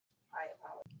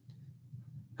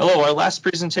Hello, our last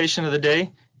presentation of the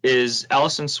day is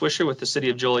Allison Swisher with the City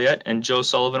of Joliet and Joe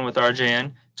Sullivan with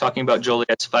RJN talking about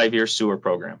Joliet's 5-year sewer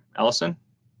program. Allison?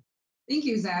 Thank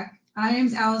you, Zach. My name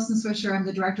is Allison Swisher. I'm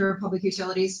the Director of Public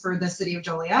Utilities for the City of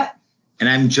Joliet. And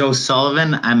I'm Joe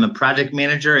Sullivan. I'm a project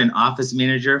manager and office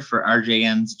manager for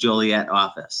RJN's Joliet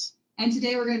office. And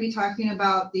today we're going to be talking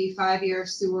about the 5-year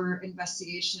sewer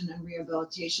investigation and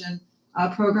rehabilitation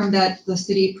program that the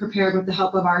city prepared with the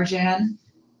help of RJN.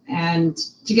 And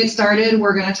to get started,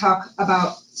 we're going to talk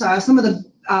about some of the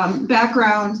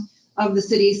background of the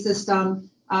city's system.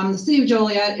 The City of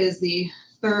Joliet is the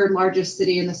third largest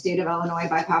city in the state of Illinois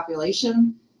by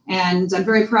population. And I'm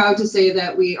very proud to say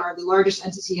that we are the largest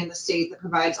entity in the state that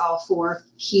provides all 4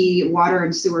 key water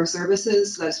and sewer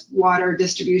services. That's water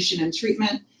distribution and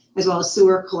treatment, as well as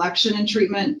sewer collection and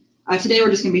treatment. Today, we're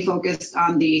just going to be focused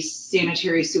on the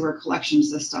sanitary sewer collection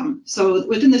system. So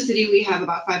within the city, we have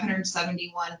about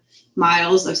 571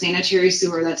 miles of sanitary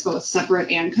sewer that's both separate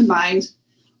and combined,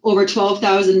 over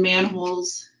 12,000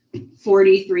 manholes,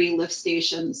 43 lift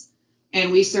stations, and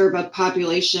we serve a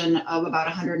population of about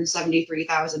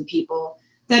 173,000 people.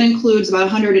 That includes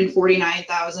about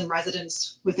 149,000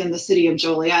 residents within the city of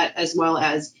Joliet, as well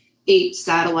as 8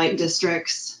 satellite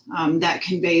districts that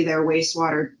convey their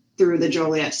wastewater through the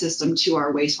Joliet system to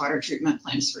our wastewater treatment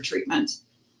plants for treatment.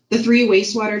 The 3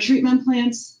 wastewater treatment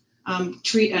plants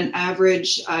treat an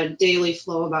average daily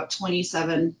flow of about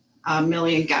 27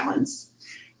 million gallons.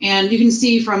 And you can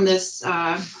see from this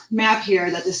map here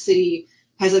that the city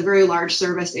has a very large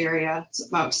service area. It's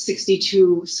about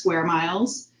 62 square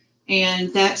miles.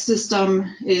 And that system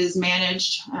is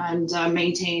managed and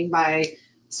maintained by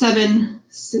 7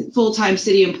 full-time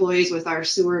city employees with our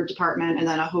sewer department and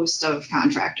then a host of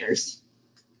contractors.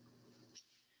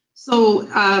 So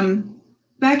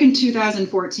back in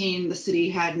 2014, the city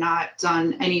had not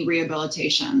done any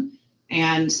rehabilitation.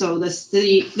 And so this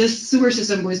sewer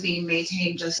system was being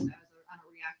maintained just on a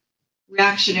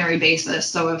reactionary basis.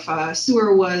 So if a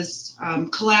sewer was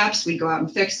collapsed, we'd go out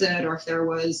and fix it. Or if there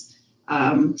was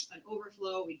an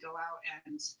overflow, we'd go out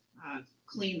and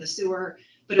clean the sewer.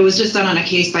 But it was just done on a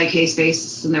case-by-case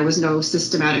basis, and there was no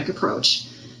systematic approach.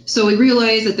 So we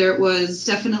realized that there was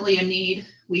definitely a need.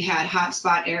 We had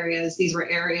hotspot areas. These were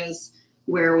areas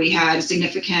where we had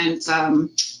significant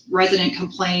resident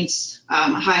complaints,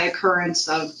 high occurrence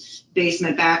of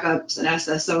basement backups and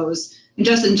SSOs, and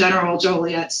just in general,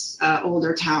 Joliet's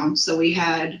older town. So we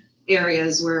had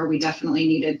areas where we definitely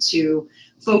needed to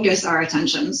focus our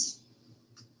attentions.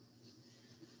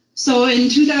 So in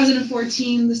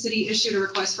 2014, the city issued a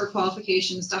request for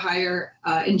qualifications to hire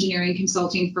an engineering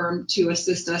consulting firm to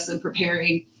assist us in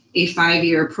preparing a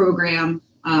 5-year program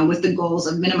with the goals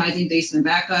of minimizing basement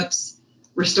backups,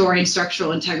 restoring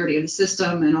structural integrity of the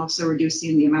system, and also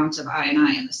reducing the amount of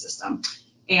I&I in the system.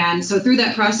 And so through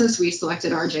that process, we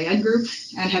selected RJN Group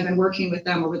and have been working with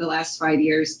them over the last 5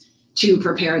 years to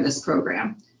prepare this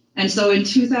program. And so in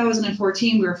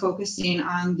 2014, we were focusing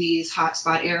on these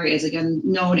hotspot areas, again,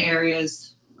 known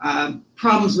areas,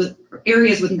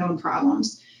 areas with known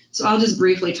problems. So I'll just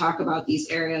briefly talk about these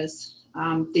areas.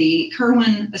 The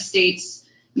Kerwin Estates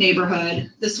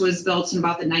neighborhood, this was built in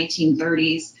about the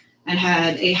 1930s and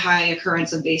had a high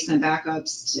occurrence of basement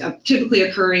backups, typically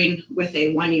occurring with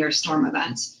a 1-year storm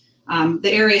event.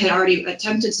 The area had already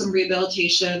attempted some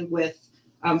rehabilitation with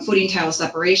footing tile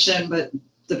separation, but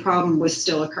the problem was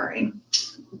still occurring.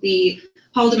 The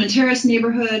Haldeman Terrace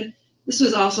neighborhood, this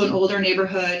was also an older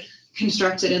neighborhood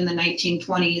constructed in the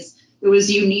 1920s. It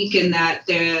was unique in that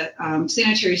the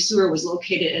sanitary sewer was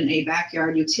located in a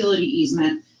backyard utility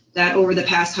easement that over the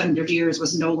past 100 years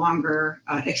was no longer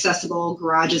accessible.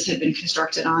 Garages had been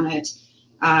constructed on it.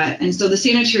 And so the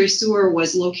sanitary sewer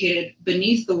was located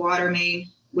beneath the water main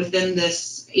within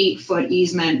this 8-foot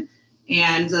easement,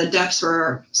 and the depths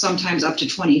were sometimes up to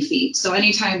 20 feet. So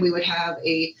anytime we would have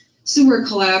a sewer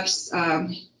collapse,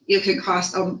 it could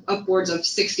cost upwards of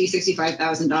 $60,000,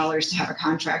 $65,000 to have a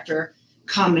contractor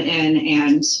come in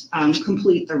and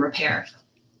complete the repair.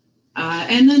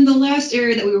 And then the last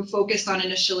area that we were focused on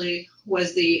initially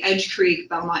was the Edge Creek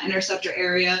Belmont Interceptor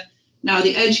area. Now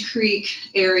the Edge Creek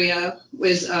area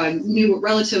was a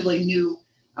relatively new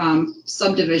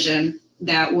subdivision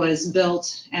that was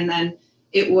built, and then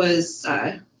it was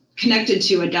connected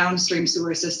to a downstream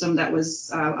sewer system that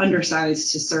was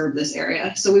undersized to serve this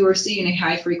area. So we were seeing a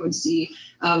high frequency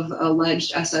of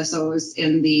alleged SSOs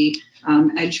in the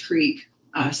Edge Creek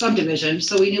subdivision.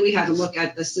 So we knew we had to look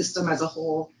at the system as a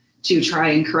whole to try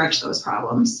and correct those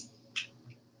problems.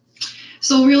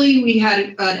 So really, we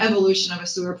had an evolution of a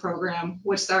sewer program.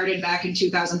 What started back in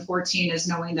 2014 is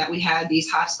knowing that we had these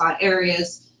hotspot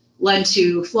areas led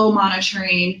to flow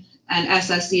monitoring and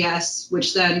SSES,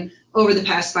 which then over the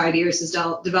past 5 years has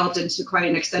developed into quite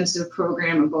an extensive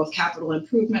program of both capital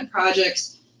improvement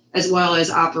projects as well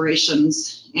as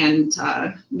operations and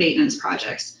maintenance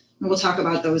projects. And we'll talk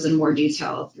about those in more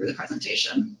detail through the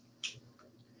presentation.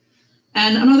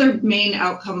 And another main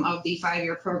outcome of the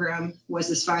 5-year program was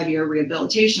this 5-year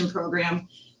rehabilitation program.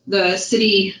 The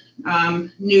city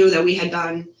knew that we had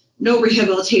done no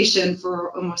rehabilitation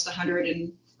for almost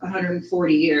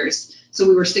 140 years. So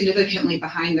we were significantly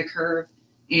behind the curve.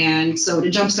 And so to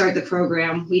jumpstart the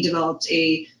program, we developed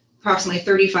a approximately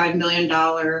 $35 million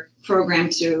program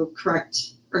to correct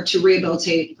or to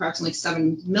rehabilitate approximately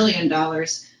 $7 million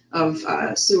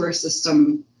of sewer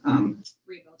system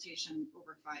rehabilitation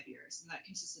over 5 years. And that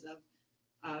consisted of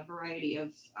a variety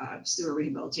of sewer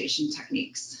rehabilitation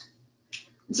techniques.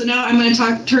 And so now I'm going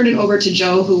to turn it over to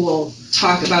Joe, who will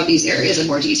talk about these areas in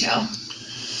more detail.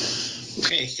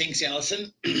 Okay, thanks,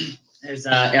 Allison. As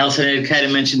Allison had kind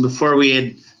of mentioned before, we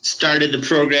had started the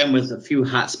program with a few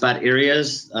hotspot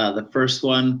areas. The first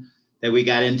one that we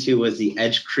got into was the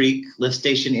Edge Creek lift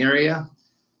station area.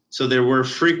 So there were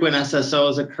frequent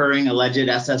SSOs occurring, alleged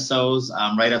SSOs,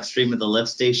 right upstream of the lift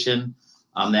station.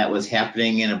 That was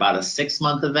happening in about a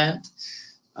 6-month event.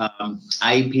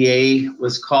 IEPA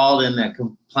was called and a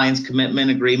compliance commitment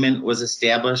agreement was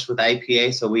established with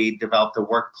IEPA. So we developed a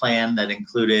work plan that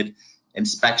included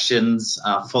inspections,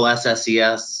 full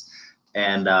SSES,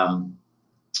 and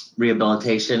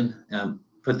rehabilitation.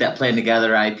 Put that plan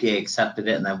together, IEPA accepted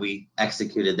it, and then we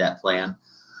executed that plan.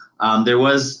 There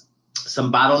was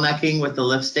some bottlenecking with the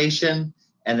lift station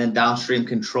and then downstream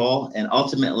control, and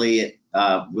ultimately it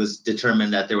was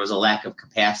determined that there was a lack of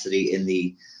capacity in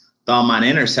the Belmont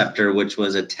interceptor, which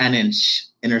was a 10-inch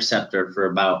interceptor for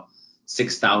about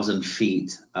 6,000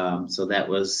 feet. So that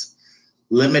was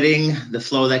limiting the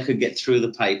flow that could get through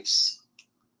the pipes.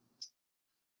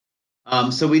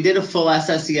 So we did a full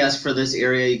SSES for this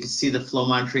area. You can see the flow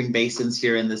monitoring basins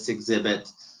here in this exhibit.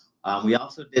 We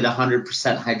also did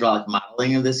 100% hydraulic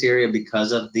modeling of this area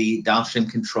because of the downstream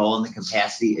control and the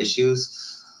capacity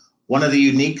issues. One of the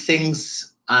unique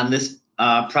things on this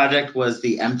project was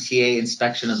the MTA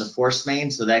inspection of the force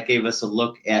main. So that gave us a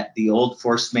look at the old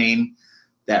force main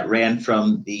that ran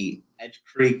from the Edge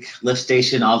Creek lift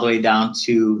station all the way down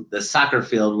to the soccer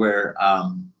field where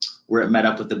it met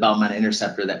up with the Belmont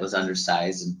interceptor that was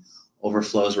undersized, and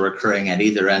overflows were occurring at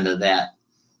either end of that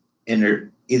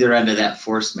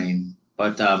force main.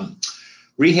 But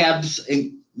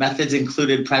rehabs methods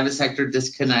included private sector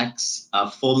disconnects, a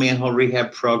full manhole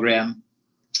rehab program,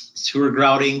 sewer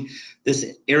grouting. This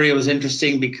area was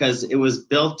interesting because it was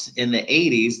built in the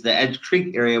 80s. The Edge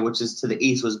Creek area, which is to the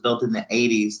east, was built in the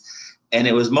 80s, and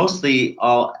it was mostly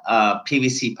all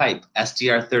PVC pipe,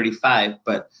 SDR 35,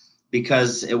 but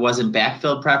because it wasn't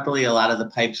backfilled properly, a lot of the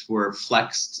pipes were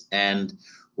flexed and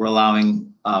were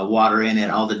allowing water in at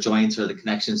all the joints or the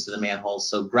connections to the manholes.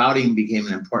 So grouting became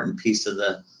an important piece of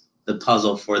the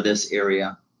puzzle for this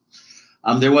area.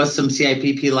 There was some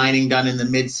CIPP lining done in the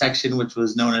midsection, which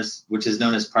is known as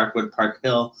Parkwood Park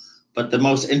Hill. But the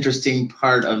most interesting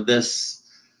part of this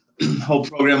whole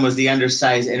program was the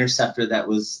undersized interceptor that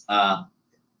was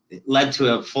led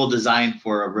to a full design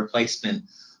for a replacement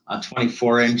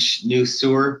 24-inch new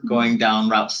sewer going down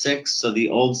Route 6. So the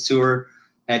old sewer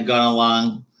had gone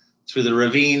along through the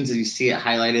ravines, and you see it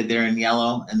highlighted there in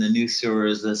yellow, and the new sewer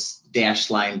is this dashed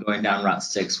line going down Route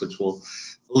 6, which will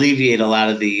alleviate a lot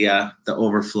of the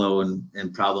overflow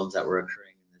and problems that were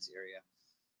occurring in this area.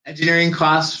 Engineering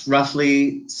costs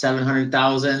roughly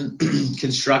 $700,000.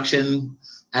 Construction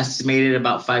estimated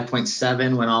about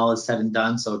 5.7 when all is said and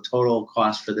done. So total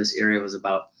cost for this area was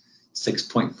about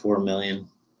 $6.4 million.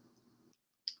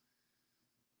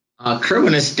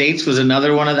 Kerwin Estates was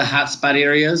another one of the hotspot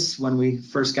areas when we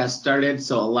first got started.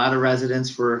 So a lot of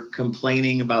residents were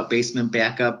complaining about basement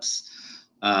backups.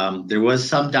 There was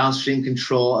some downstream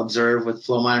control observed with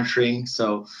flow monitoring.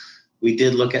 So we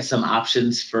did look at some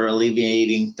options for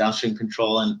alleviating downstream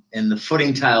control, and the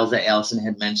footing tiles that Allison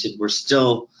had mentioned were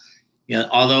still,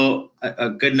 although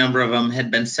a good number of them had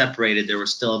been separated, there were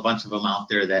still a bunch of them out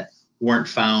there that weren't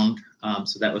found.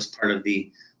 So that was part of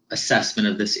the assessment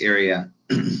of this area.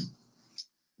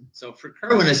 So for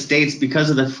Kerwin Estates,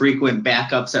 because of the frequent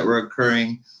backups that were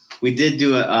occurring, we did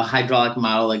do a hydraulic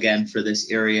model again for this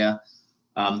area.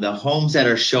 The homes that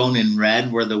are shown in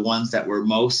red were the ones that were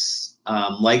most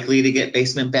likely to get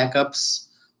basement backups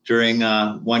during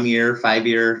a 1-year,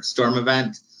 5-year storm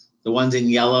event. The ones in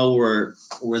yellow were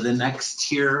the next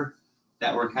tier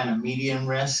that were kind of medium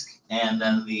risk, and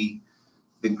then the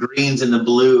the greens and the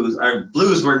blues. Our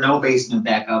blues were no basement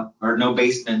backup or no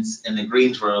basements, and the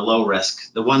greens were a low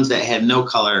risk. The ones that had no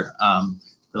color,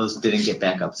 those didn't get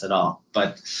backups at all.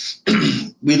 But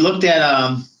we looked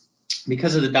at,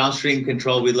 because of the downstream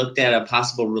control, we looked at a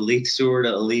possible relief sewer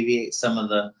to alleviate some of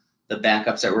the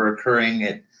backups that were occurring.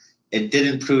 It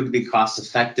didn't prove to be cost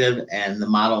effective, and the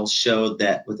model showed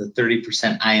that with a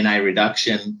 30% I&I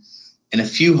reduction in a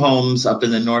few homes up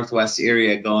in the northwest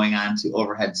area going on to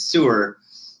overhead sewer,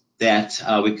 that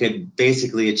we could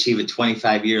basically achieve a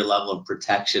 25-year level of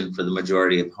protection for the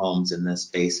majority of homes in this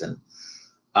basin.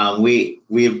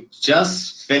 We've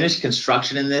just finished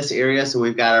construction in this area, so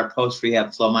we've got our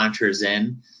post-rehab flow monitors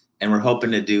in, and we're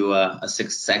hoping to do a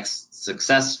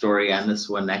success story on this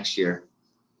one next year.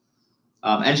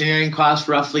 Engineering costs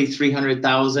roughly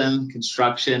 $300,000,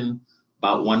 construction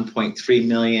about $1.3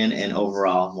 million, and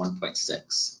overall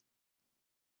 1.6.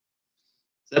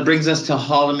 That brings us to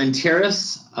Haldeman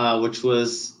Terrace, which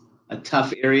was a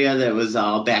tough area that was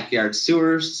all backyard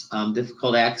sewers,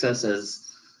 difficult access.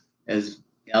 As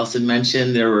Allison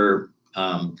mentioned, there were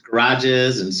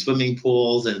garages and swimming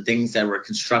pools and things that were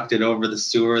constructed over the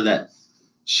sewer that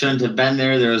shouldn't have been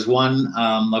there. There was one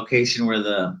location where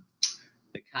the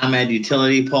ComEd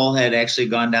utility pole had actually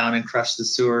gone down and crushed the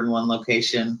sewer in one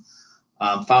location.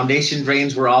 Foundation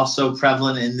drains were also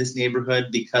prevalent in this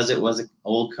neighborhood because it was an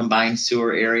old combined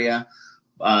sewer area.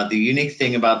 The unique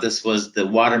thing about this was the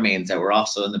water mains that were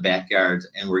also in the backyard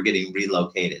and were getting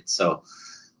relocated. So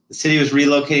the city was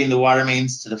relocating the water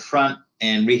mains to the front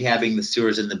and rehabbing the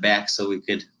sewers in the back so we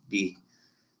could be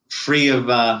free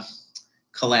of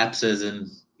collapses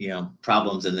and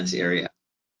problems in this area.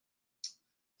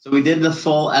 So we did the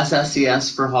full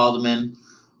SSES for Haldeman.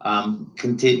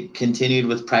 Continued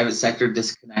with private sector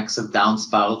disconnects of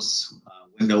downspouts,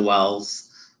 window wells,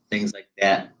 things like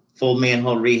that, full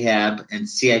manhole rehab, and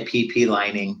CIPP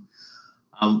lining.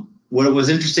 What was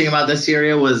interesting about this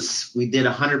area was we did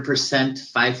 100%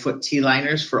 5-foot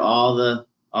T-liners for all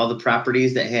the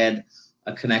properties that had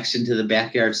a connection to the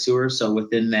backyard sewer. So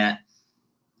within that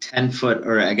 10-foot,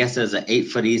 or I guess as an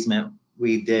 8-foot easement,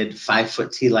 we did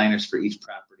 5-foot T-liners for each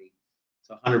property.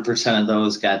 So 100% of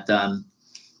those got done.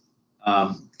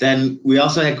 Then we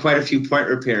also had quite a few point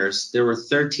repairs. There were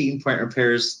 13 point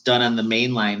repairs done on the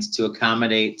main lines to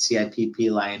accommodate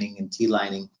CIPP lining and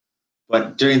T-lining.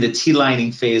 But during the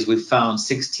T-lining phase, we found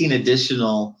 16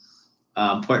 additional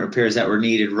point repairs that were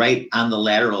needed right on the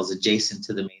laterals adjacent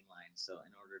to the main line. So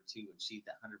in order to achieve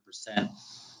that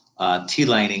 100%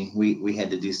 T-lining, we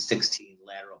had to do 16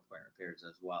 lateral point repairs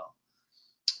as well.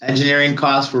 Engineering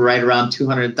costs were right around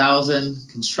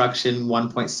 $200,000, construction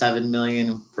 $1.7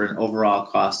 million for an overall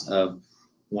cost of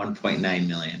 $1.9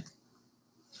 million.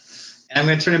 And I'm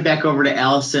going to turn it back over to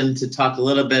Allison to talk a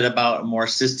little bit about a more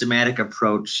systematic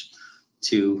approach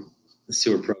to the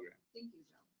sewer program. Thank you,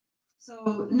 Joe.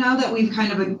 So now that we've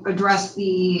kind of addressed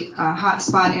the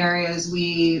hotspot areas,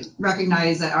 we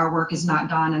recognize that our work is not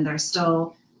done and there's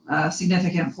still a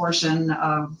significant portion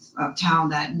of town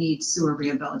that needs sewer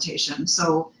rehabilitation.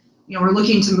 So, we're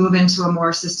looking to move into a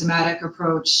more systematic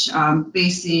approach,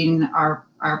 basing our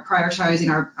prioritizing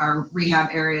our rehab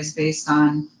areas based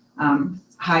on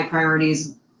high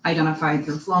priorities identified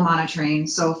through flow monitoring.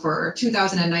 So for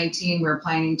 2019, we're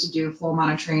planning to do flow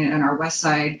monitoring in our west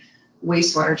side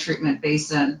wastewater treatment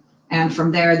basin. And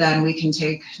from there, then we can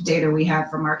take data we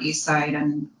have from our east side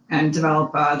and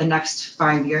develop the next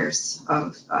 5 years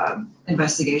of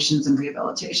investigations and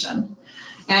rehabilitation.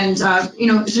 And,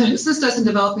 to assist us in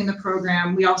developing the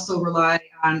program, we also rely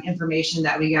on information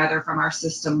that we gather from our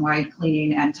system-wide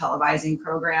cleaning and televising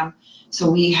program. So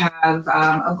we have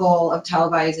a goal of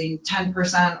televising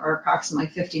 10% or approximately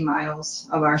 50 miles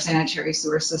of our sanitary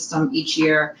sewer system each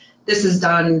year. This is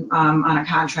done on a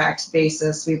contract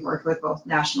basis. We've worked with both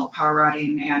National Power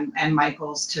Routing and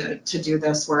Michaels to do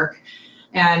this work.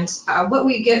 And what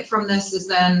we get from this is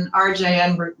then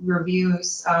RJN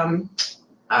reviews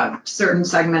certain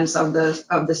segments of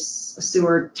the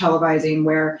sewer televising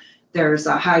where there's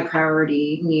a high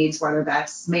priority needs, whether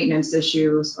that's maintenance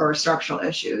issues or structural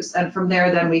issues. And from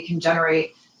there, then we can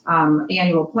generate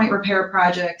annual point repair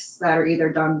projects that are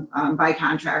either done by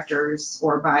contractors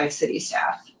or by city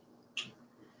staff.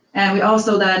 And we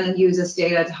also then use this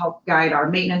data to help guide our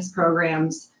maintenance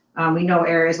programs. We know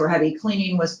areas where heavy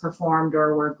cleaning was performed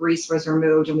or where grease was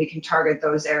removed, and we can target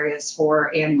those areas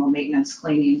for annual maintenance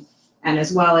cleaning. And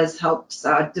as well as help us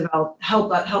develop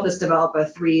a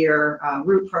 3-year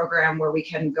route program where we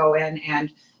can go in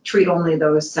and treat only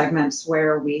those segments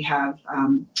where we have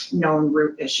known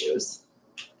root issues.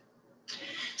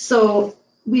 So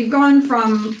we've gone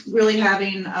from really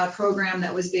having a program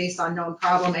that was based on known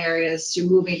problem areas to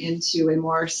moving into a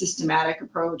more systematic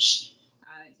approach.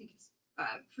 I think it's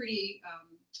pretty,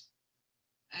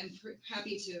 I'm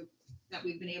happy that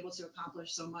we've been able to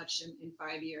accomplish so much in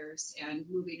 5 years, and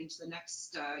moving into the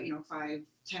next, 5-10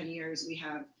 years, we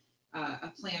have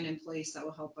a plan in place that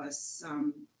will help us,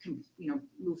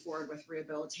 move forward with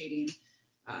rehabilitating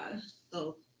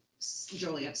the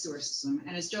Joliet sewer system.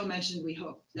 And as Joe mentioned, we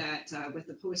hope that with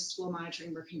the post-school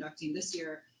monitoring we're conducting this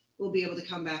year, we'll be able to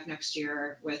come back next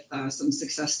year with some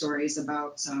success stories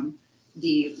about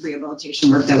the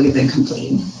rehabilitation work that we've been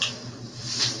completing.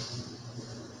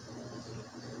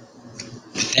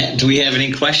 Do we have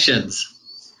any questions?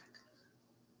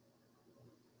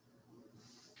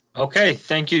 Okay,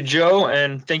 thank you, Joe,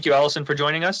 and thank you, Allison, for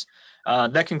joining us.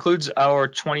 That concludes our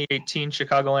 2018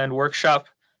 Chicagoland Workshop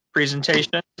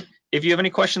presentation. If you have any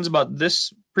questions about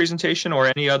this presentation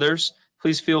or any others,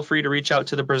 please feel free to reach out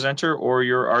to the presenter or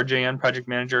your RJN project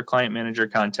manager, client manager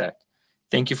contact.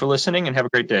 Thank you for listening and have a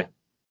great day.